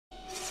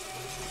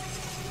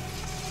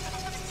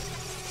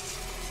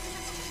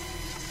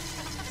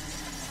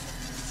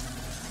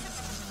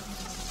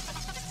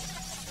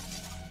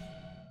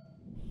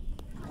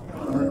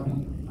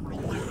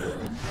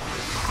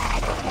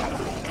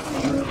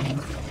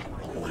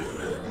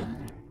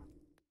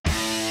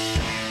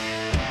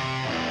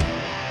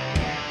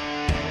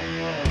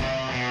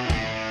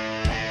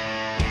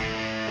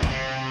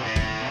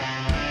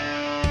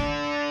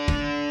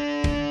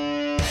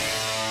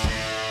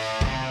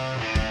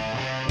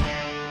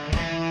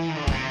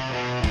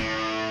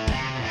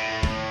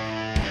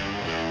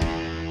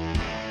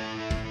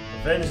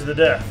Avenge the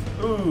death.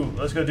 Ooh,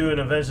 let's go do an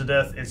avenge the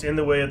death. It's in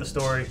the way of the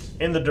story,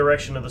 in the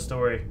direction of the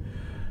story.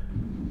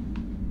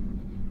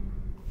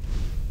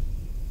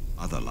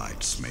 Other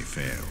lights may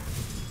fail.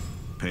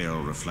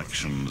 Pale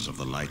reflections of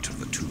the light of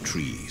the two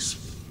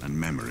trees, and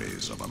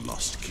memories of a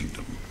lost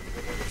kingdom.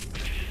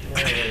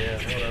 Yeah,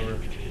 whatever.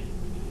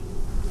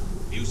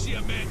 You see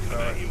a man come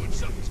at you and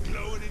something's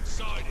glowing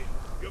inside him.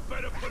 You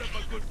better put up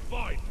a good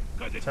fight,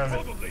 because it's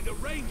probably the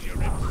ranger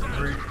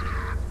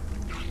himself.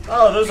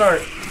 Oh, those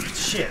aren't...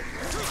 Shit.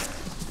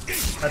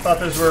 I thought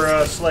those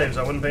were slaves.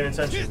 I wasn't paying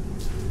attention.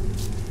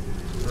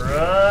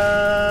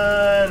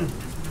 Run!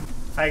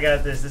 I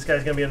got this. This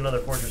guy's gonna be another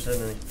fortress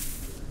enemy.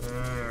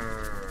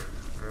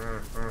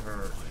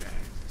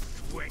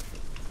 Quick.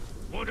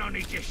 Why don't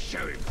he just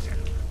show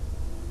himself?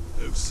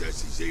 Who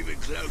says he's even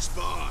close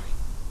by?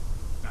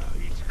 Oh,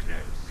 he's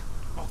close.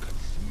 I can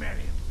smell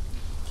him.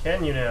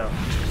 Can you now?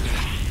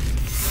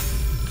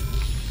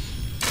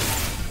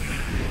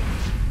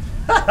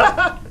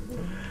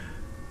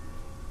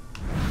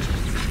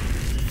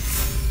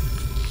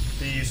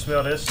 Do you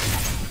smell this?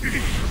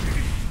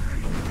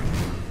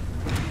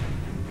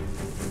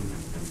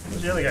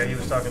 Who's the other guy he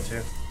was talking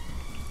to?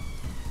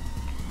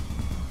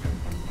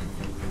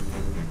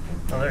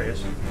 Oh, there he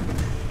is.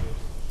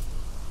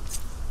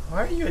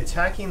 Why are you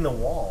attacking the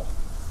wall?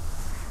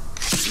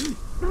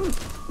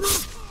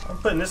 I'm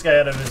putting this guy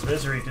out of his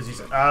misery because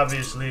he's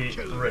obviously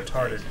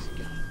retarded.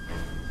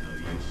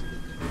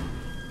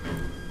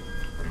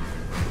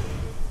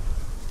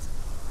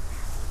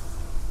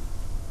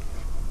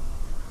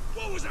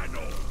 What was that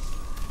noise?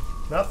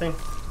 Nothing.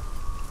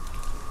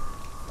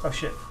 Oh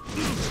shit.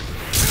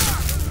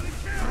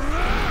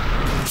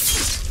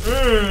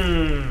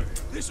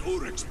 This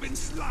Uruk's been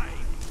slain.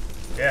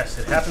 Yes,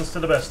 it happens to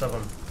the best of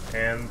them.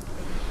 And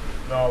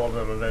all of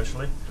them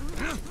eventually.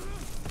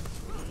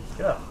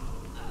 Get up.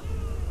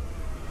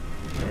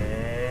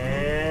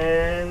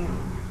 And...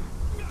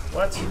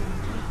 What?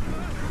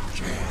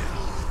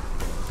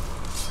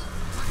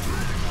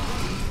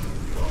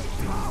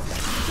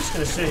 I'm just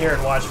gonna sit here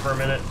and watch for a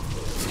minute.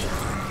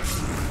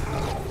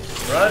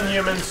 Run,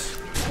 humans.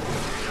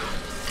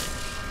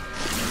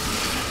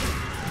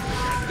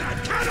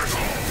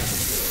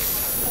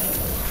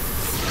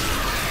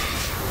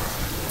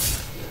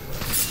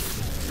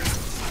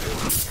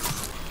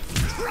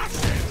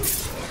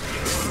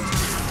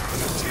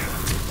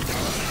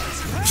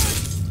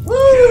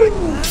 Woo!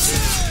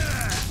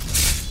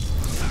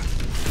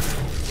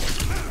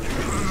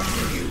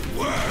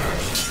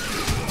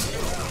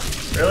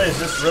 Really? Is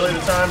this really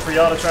the time for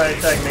y'all to try and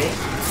attack me?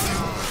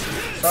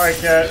 Sorry,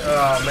 cat.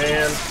 Oh,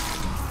 man.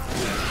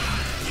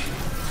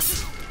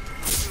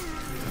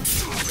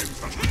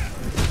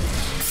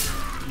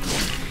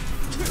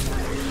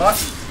 Fuck.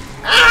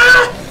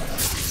 Ah!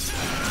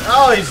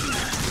 Oh, he's...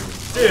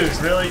 Dude,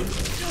 really?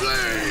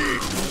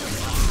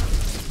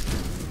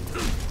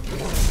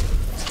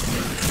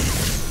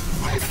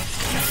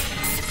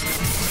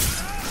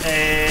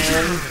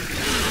 And...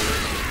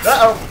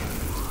 Uh-oh.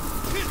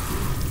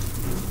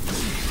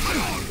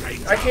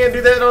 I can't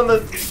do that on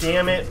the...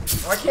 Damn it.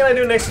 Why can't I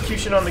do an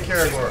execution on the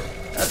Karagor?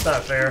 That's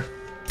not fair.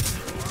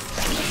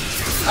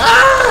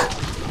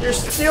 Ah! You're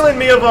stealing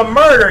me of a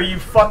murder, you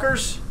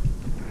fuckers!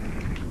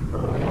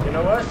 You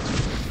know what?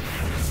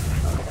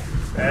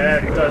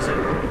 That does it.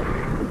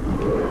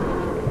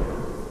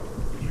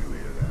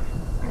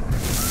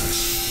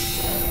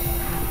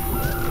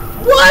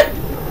 What?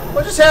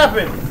 What just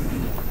happened?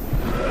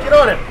 Get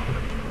on him.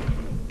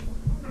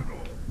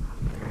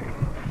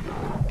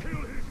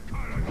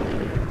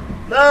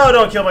 No,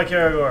 don't kill my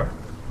Karagor.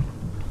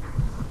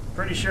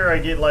 Pretty sure I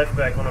get life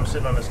back when I'm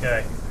sitting on this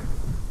guy.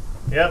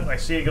 Yep, I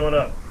see it going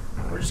up.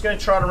 We're just gonna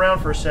trot around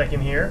for a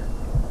second here.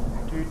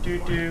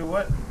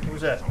 What? What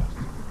was that?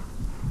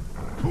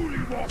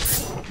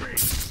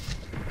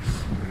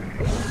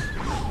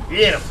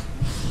 Get him!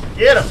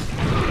 Get him!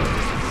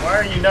 Why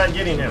are you not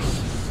getting him?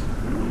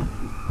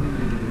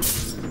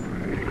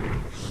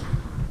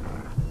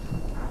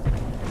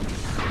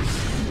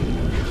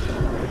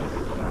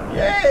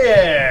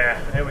 Yeah!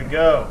 There we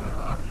go.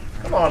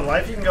 Come on,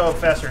 life. You can go up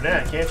faster than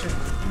that, can't you?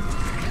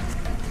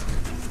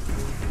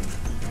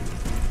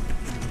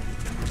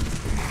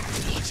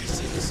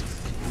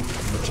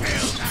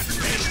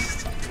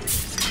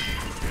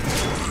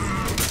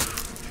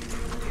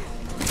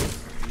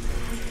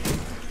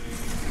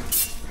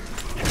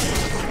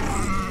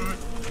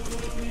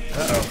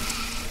 Uh-oh.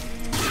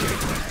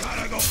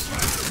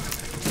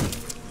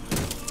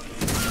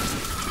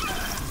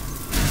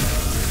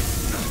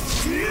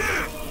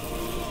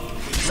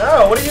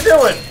 No, what are you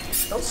doing?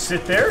 Don't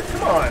sit there.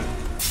 Come on.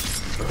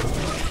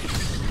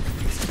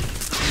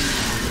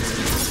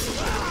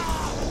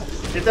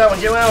 Get that one.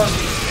 Get that one.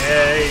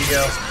 Yeah, there you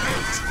go.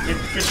 Get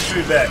your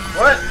food back.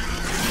 What?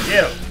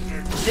 Get him.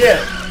 Get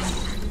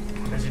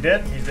him. Is he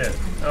dead? He's dead.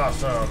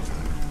 Awesome.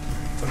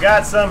 We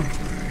got some.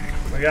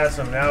 We got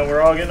some. Now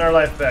we're all getting our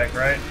life back,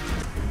 right?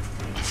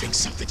 I think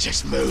something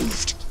just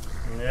moved.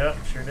 Yep,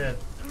 sure did.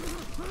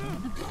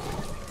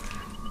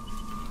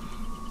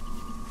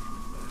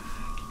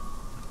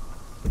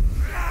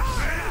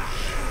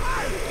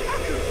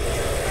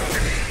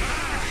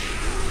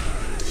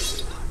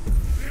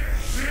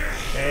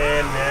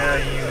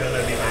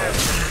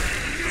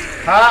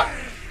 Pop!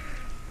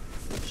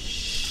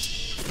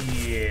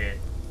 Shit.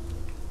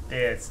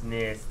 That's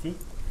nasty.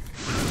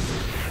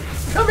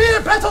 Come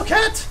here, Battle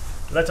Cat!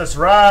 Let us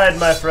ride,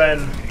 my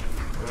friend.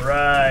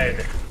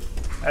 Ride.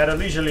 At a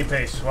leisurely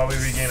pace while we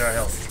regain our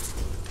health.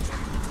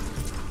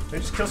 Did I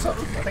just kill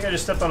something? I think I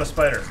just stepped on a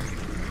spider.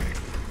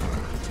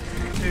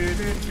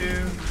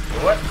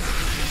 What?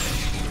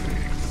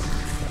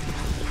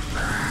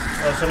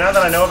 Oh, so now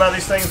that I know about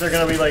these things, they're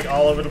gonna be like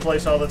all over the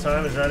place all the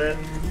time. Is that it?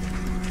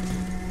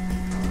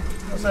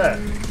 What's that?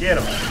 Get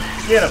him!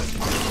 Get him!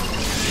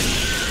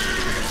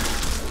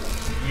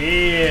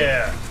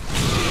 Yeah!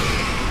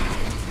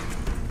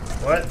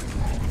 What?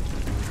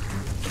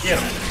 Get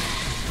him!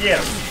 Get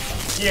him!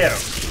 Get him!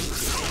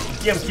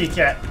 Get him, Kit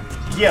Kat!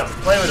 Get him!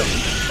 Play with him!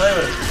 Play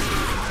with him!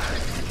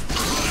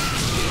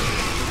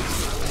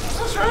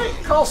 That's right!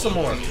 Call some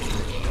more!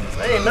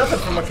 There ain't nothing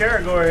from a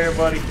Caragor here,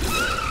 buddy.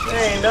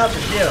 There ain't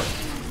nothing. Get him!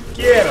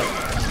 Get him!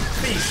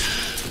 Feast!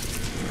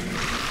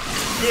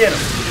 Get him!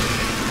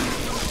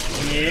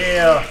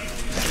 Yeah!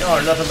 Y'all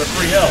are nothing but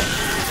free health.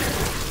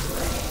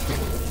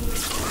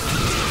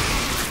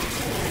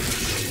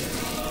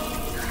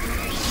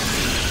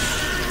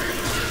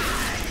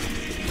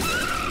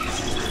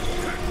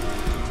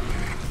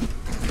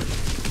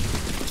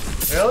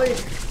 Really?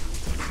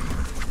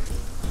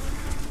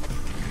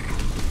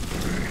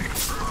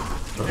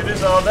 It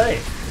is all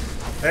day,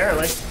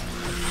 apparently.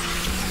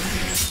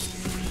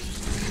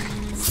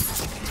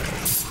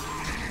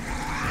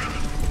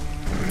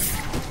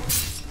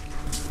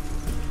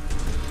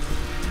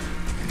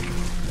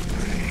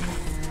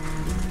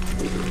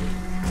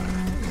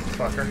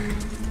 Fucker.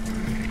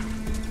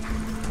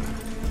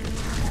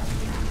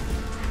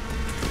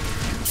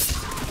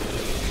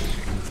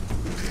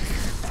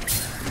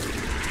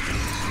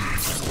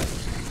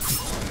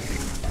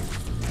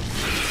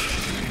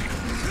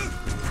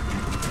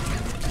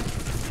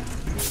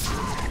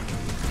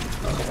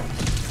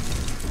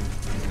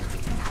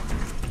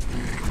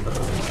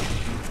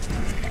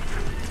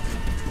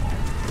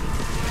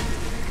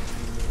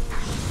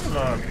 Come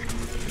on.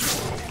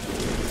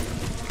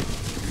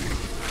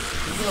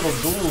 These little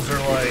ghouls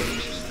are like...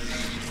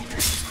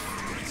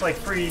 It's like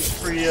free, I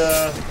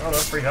don't know,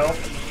 free health.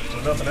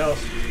 There's nothing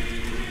else.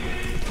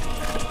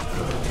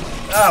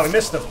 Ah, we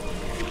missed him.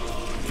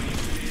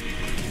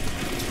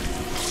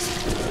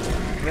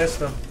 Missed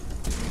him.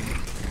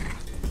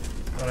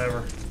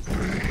 Whatever.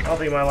 I don't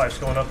think my life's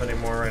going up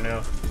anymore right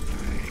now.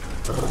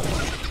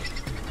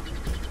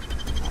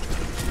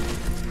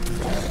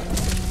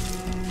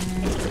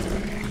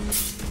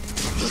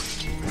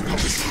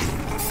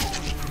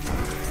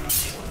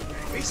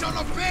 He's on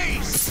a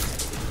base!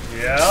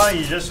 Yeah,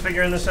 you're just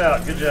figuring this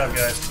out. Good job,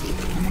 guys.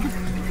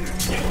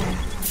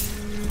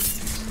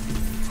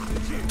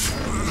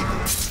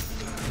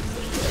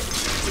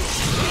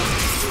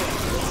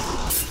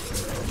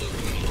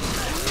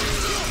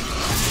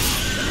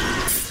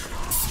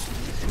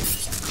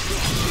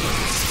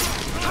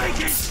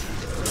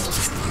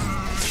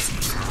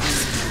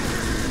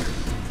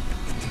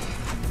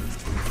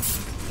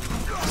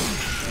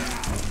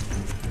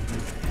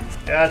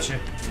 Gotcha.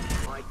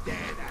 I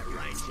dare that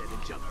ranger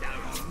to jump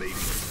down on me.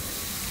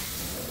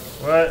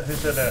 What? Who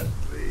said that?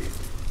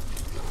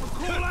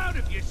 Call out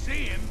if you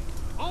see him.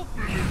 I'll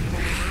throw him full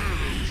of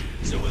arrows,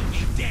 so he'll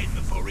be dead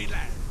before he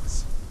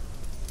lands.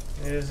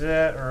 Is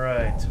that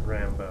right,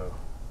 Rambo?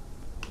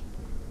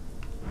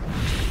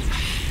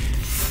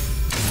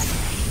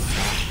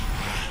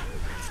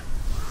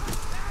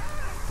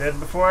 Dead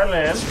before I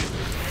land.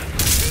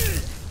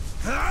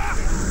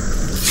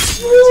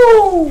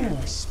 Woo!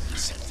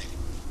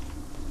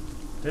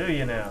 Do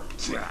you now?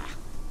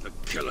 The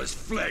killer's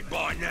fled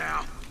by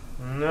now.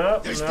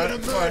 Nope, There's not been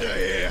a quite. murder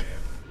here.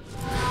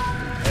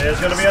 There's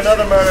gonna be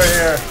another murder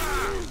here.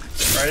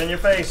 Right in your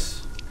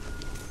face.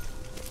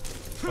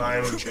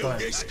 Fine, Kill fine.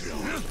 this guy.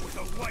 With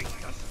a weight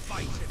to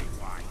fight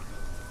anyway.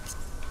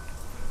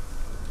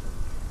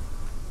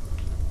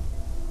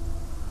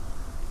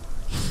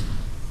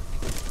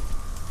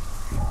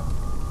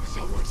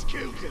 Someone's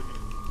killed him.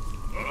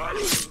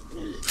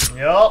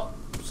 Yup.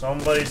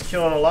 Somebody's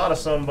killing a lot of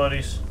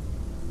somebodies.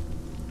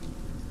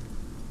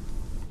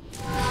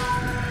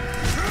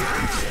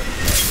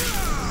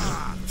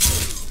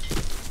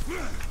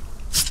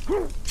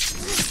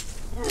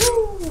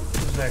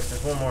 Who's next?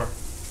 There's one more.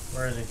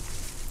 Where is he?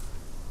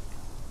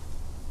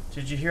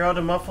 Did you hear all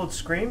the muffled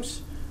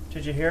screams?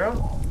 Did you hear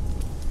them?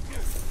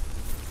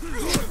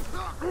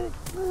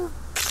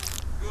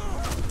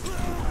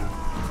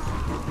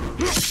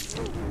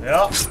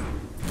 Yep.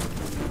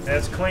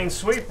 That's clean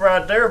sweep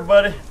right there,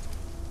 buddy.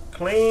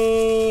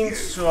 Clean.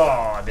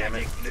 Aw, damn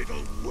it.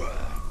 Little worm.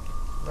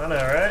 I know,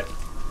 right?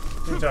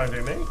 You talking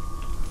to me?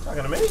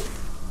 Talking to me?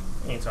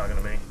 You ain't talking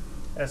to me.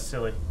 That's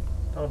silly.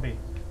 Don't be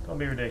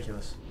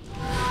ridiculous.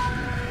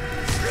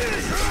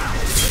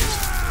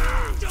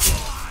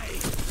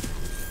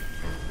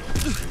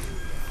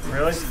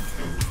 Really?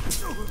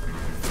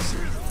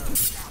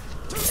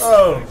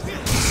 Oh.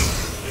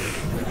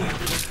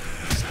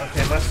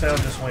 Okay, my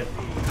sound just went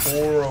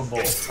horrible.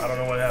 I don't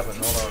know what happened.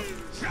 Hold on.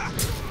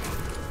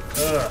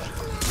 Ugh.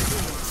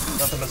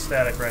 Nothing but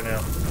static right now.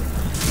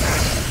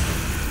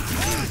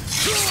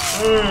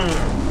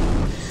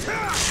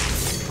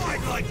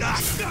 Fight like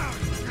that!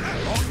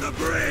 On the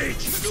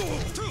bridge!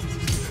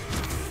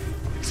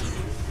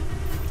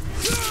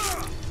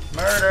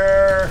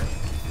 Murder!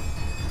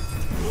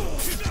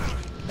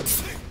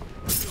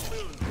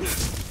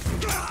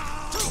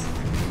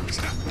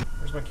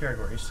 Where's my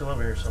character? He's still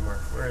over here somewhere.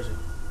 Where is he? It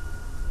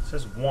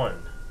says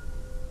 1.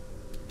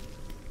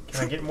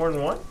 Can I get more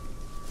than 1?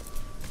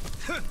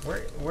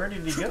 Where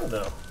did he go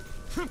though?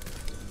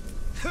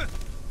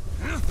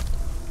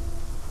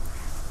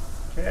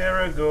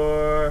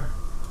 Caragor.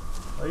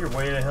 Oh, you're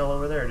way the hell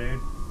over there, dude.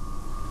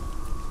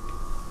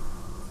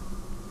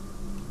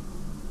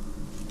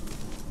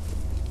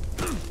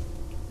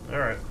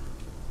 Alright.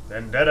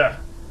 Vendetta.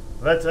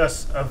 Let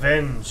us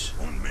avenge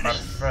our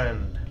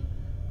friend.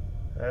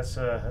 That's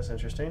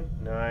interesting.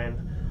 9.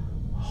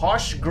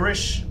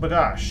 Hoshgrish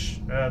Bagash.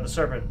 The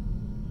serpent.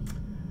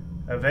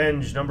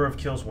 Avenge. Number of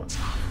kills 1.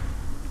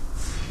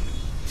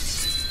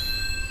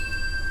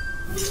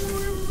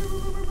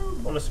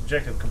 Bonus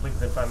objective complete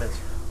within 5 minutes.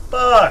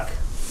 Fuck!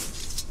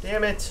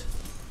 Damn it!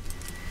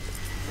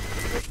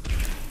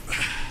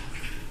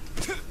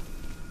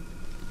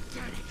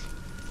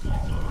 Oh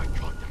my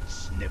god, that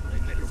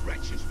sniveling little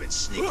wretch has been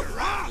sneaking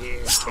around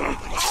here.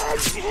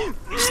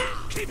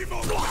 Keep him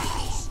off the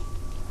house.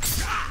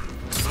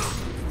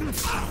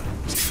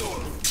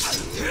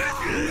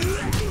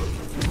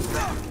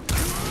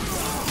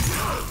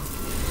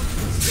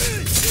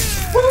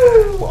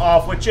 Woo!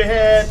 Off with your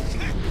head!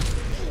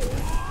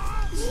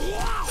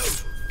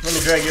 Let me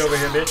drag you over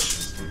here, bitch.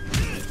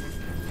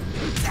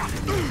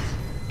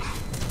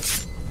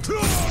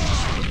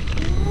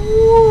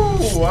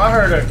 Ooh, I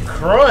heard a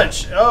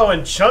crunch. Oh,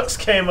 and chunks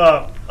came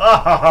up.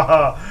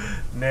 Oh,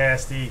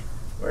 nasty.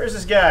 Where is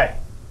this guy?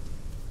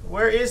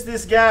 Where is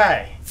this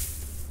guy?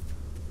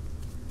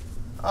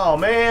 Oh,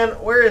 man.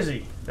 Where is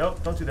he?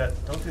 Nope, don't do that.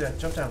 Don't do that.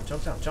 Jump down,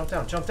 jump down, jump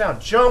down, jump down,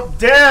 jump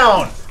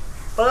down!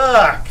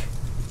 Fuck!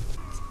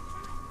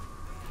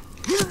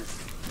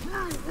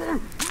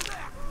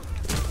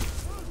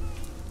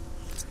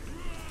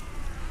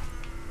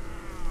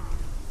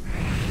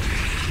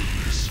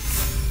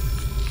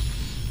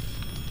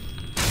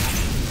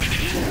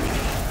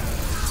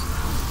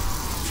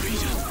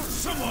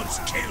 Someone's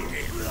killed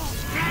him.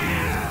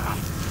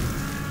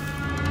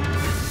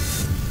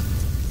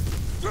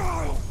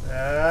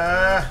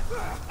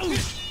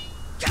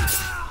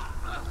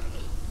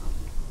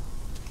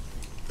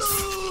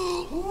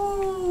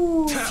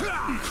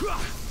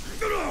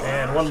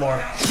 And one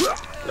more.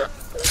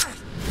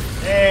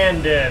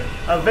 And dead.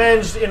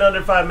 Avenged in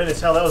under 5 minutes.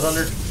 Hell, that was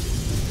under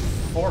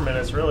 4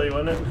 minutes, really,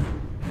 wasn't it?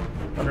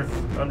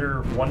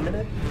 Under 1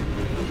 minute?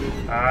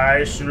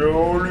 I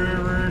slowly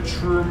reach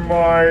for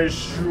my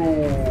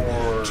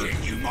sword.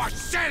 Kill you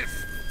myself.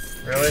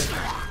 Really?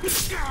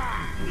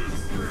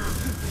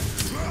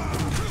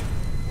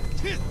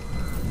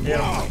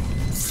 Yeah.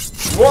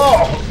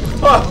 Whoa!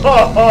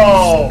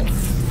 Oh,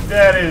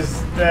 that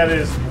is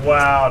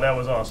wow. That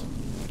was awesome.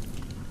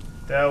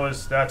 That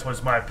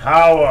was my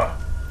power.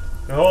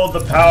 Behold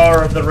the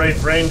power of the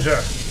Wraith Ranger.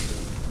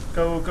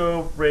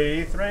 Go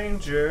Wraith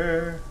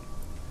Ranger.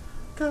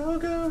 Go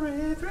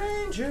Wraith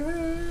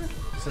Ranger.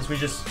 Since we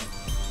just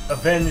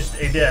avenged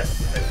a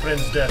death, a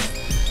friend's death,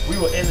 we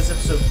will end this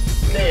episode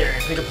there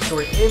and pick up the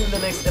story in the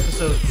next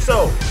episode.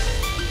 So,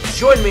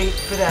 join me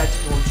for that,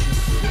 won't you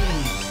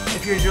please?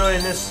 If you're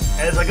enjoying this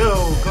as I go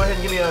ahead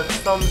and give me a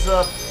thumbs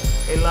up,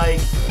 a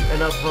like, an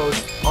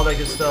upvote, all that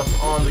good stuff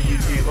on the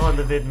YouTube, on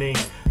the VidMe.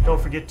 Don't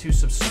forget to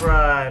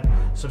subscribe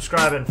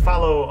and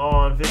follow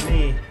on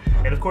VidMe,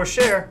 and of course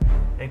share.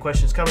 Any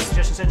questions, comments,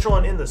 suggestions, and so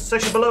on in the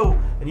section below,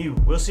 and you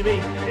will see me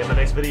in my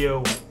next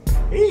video.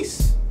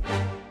 Peace!